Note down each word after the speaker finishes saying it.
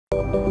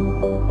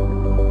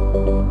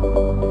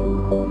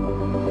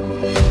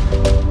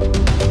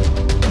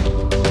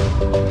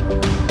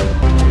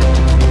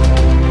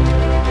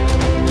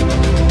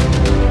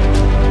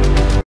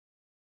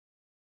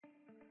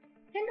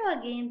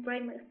again,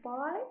 Primary 5.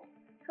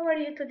 How are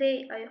you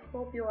today? I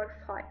hope you are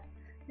fine.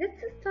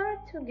 Let's start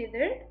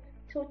together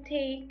to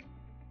take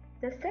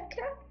the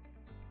second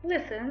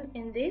lesson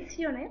in this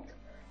unit,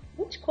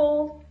 which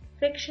called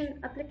friction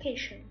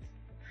applications.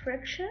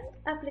 Friction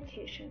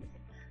applications.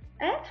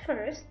 At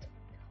first,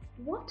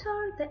 what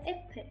are the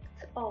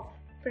effects of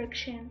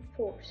friction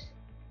force?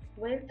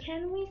 Where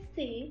can we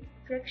see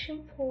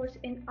friction force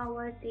in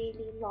our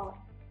daily life?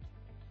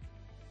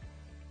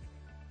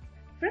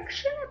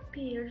 Friction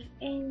appears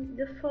in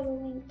the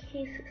following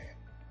cases.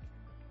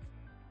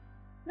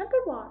 Number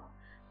 1.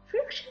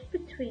 Friction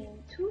between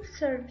two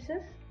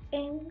surfaces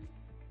in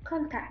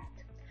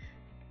contact.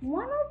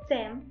 One of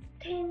them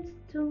tends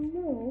to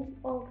move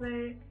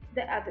over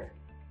the other.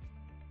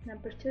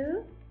 Number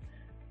 2.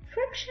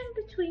 Friction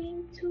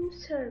between two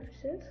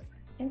surfaces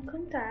in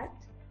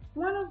contact.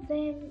 One of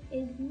them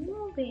is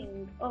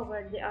moving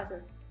over the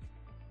other.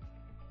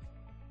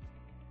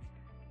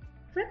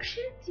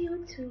 Friction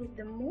due to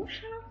the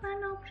motion of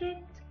an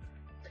object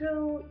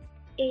through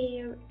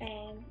air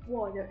and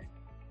water.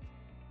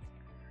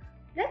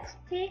 Let's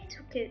take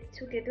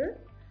together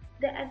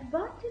the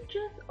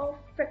advantages of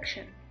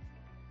friction.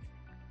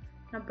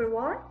 Number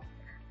 1.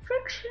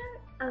 Friction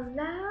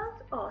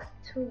allows us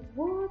to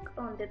walk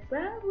on the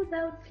ground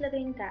without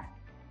slipping down.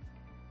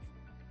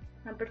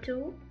 Number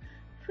 2.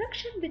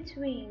 Friction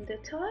between the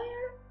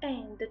tire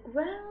and the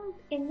ground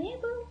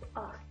enables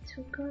us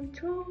to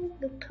control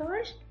the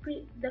car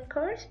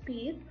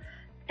speed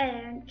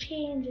and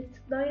change its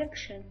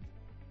direction.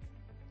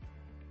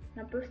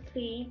 Number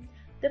 3.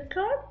 The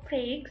car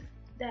brakes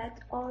that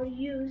are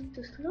used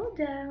to slow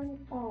down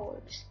or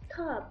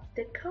stop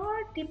the car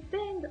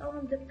depend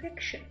on the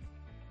friction.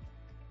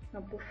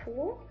 Number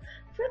 4.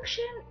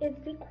 Friction is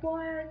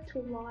required to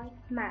light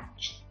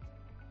matches.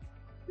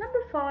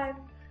 Number 5.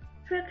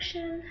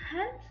 Friction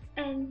helps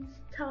in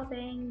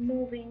stopping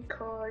moving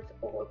cars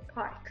or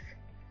bikes.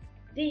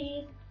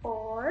 These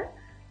are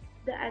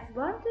the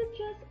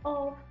advantages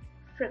of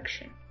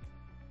friction.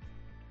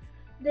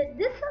 The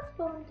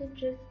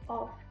disadvantages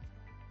of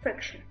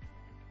friction.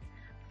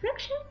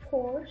 Friction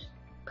force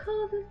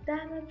causes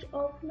damage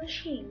of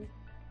machines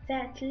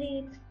that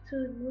leads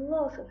to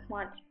loss of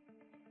money.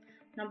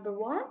 Number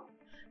 1.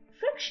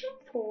 Friction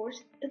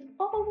force is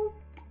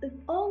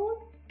always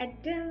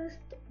against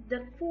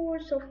the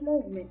force of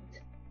movement.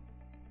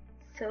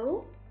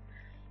 So,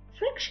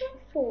 friction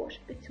force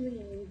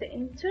between the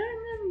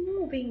internal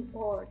moving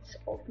parts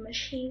of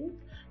machines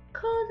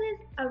causes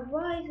a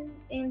rise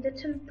in the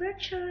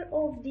temperature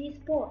of these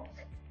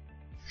parts.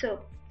 So,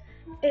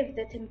 if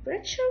the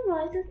temperature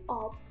rises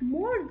up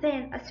more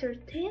than a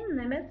certain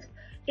limit,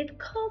 it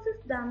causes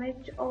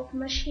damage of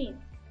machine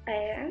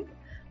and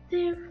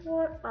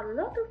therefore a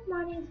lot of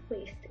money is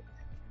wasted.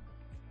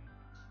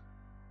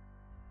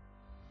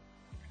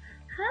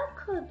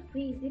 How could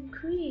we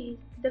decrease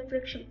the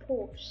friction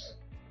force?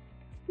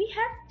 We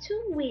have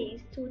two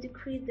ways to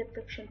decrease the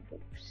friction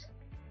force.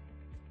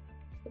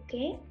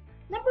 Okay,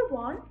 number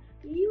 1,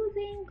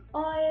 using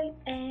oil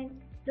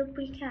and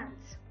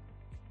lubricants.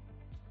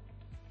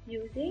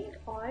 Using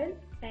oil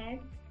and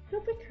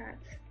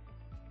lubricants.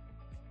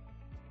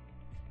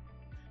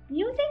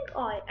 Using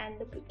oil and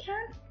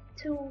lubricants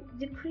to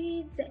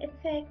decrease the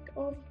effect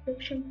of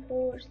friction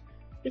force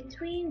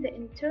between the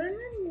internal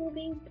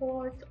moving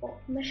parts of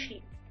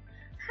machine.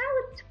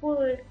 How it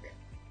works?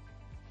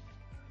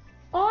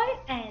 Oil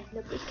and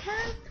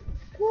lubricants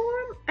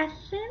form a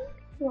thin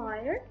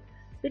layer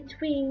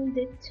between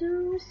the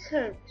two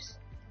surfaces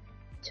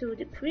to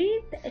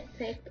decrease the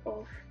effect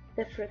of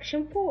the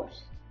friction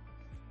force.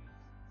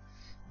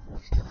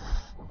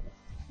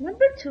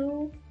 Number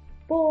 2.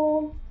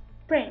 Ball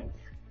bearings.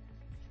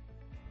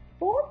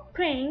 Ball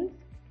bearings,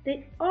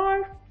 they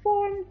are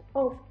formed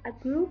of a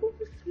group of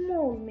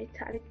small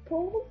metallic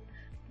balls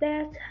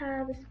that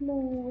have a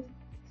small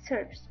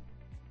surface,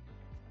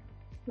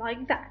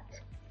 like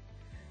that.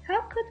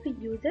 How could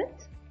we use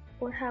it,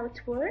 or how it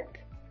works?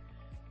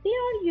 They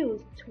are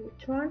used to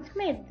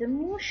transmit the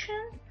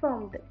motion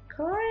from the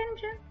car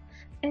engine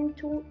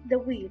into the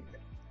wheels.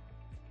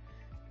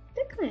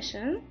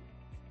 Technicians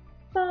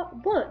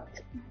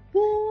put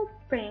ball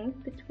bearings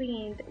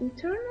between the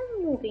internal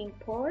moving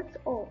parts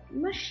of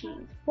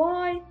machines.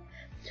 Why?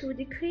 To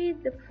decrease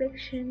the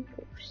friction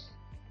force.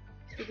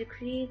 To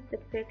decrease the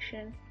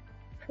friction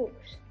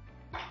force.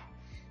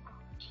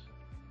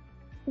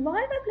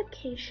 Live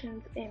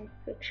applications in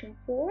friction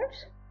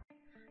force.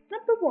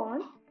 Number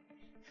 1.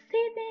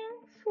 Saving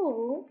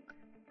fuel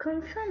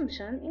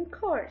consumption in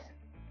cars.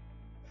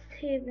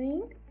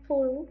 Saving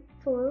fuel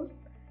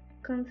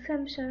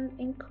consumption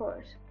in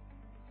cars.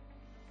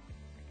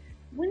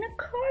 When a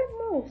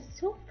car moves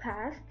so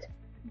fast,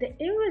 the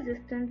air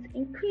resistance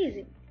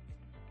increases,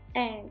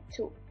 and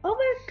to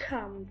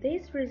overcome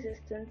this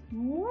resistance,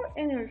 more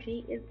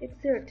energy is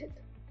exerted,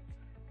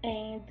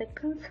 and the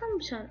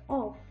consumption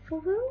of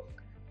fuel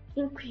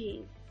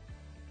increase.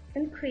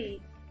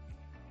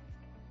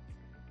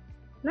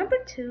 Number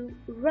 2,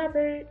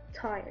 rubber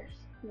tires.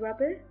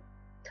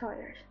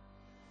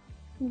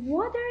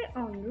 water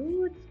on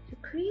roads to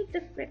create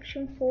the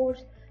friction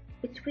force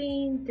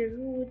between the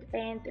road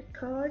and the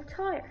car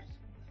tires.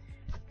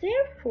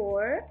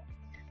 Therefore,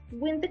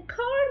 when the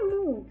car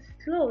moves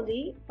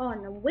slowly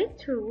on a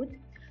wet road,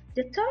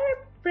 the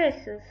tire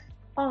presses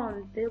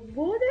on the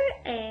water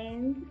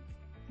and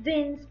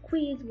then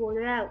squeeze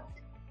water out.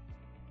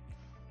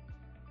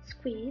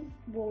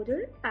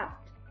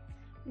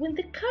 When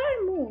the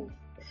car moves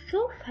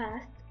so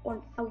fast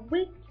on a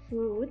wet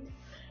road,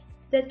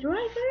 the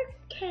driver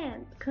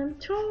can't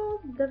control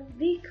the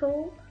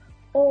vehicle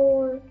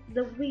or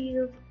the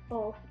wheels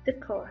of the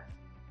car.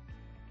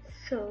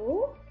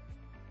 So,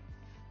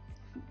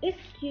 if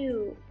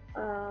you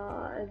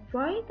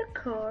ride a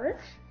car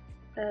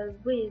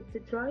with the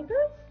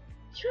driver,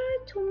 try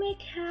to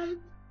make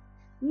him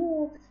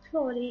move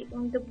slowly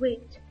on the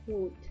wet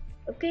road.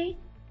 Okay?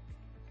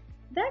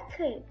 That's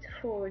it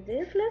for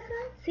this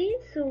lesson. See you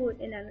soon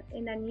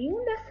in a new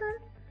lesson.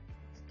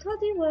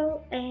 Study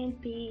well and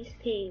be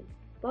safe.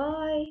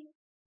 Bye.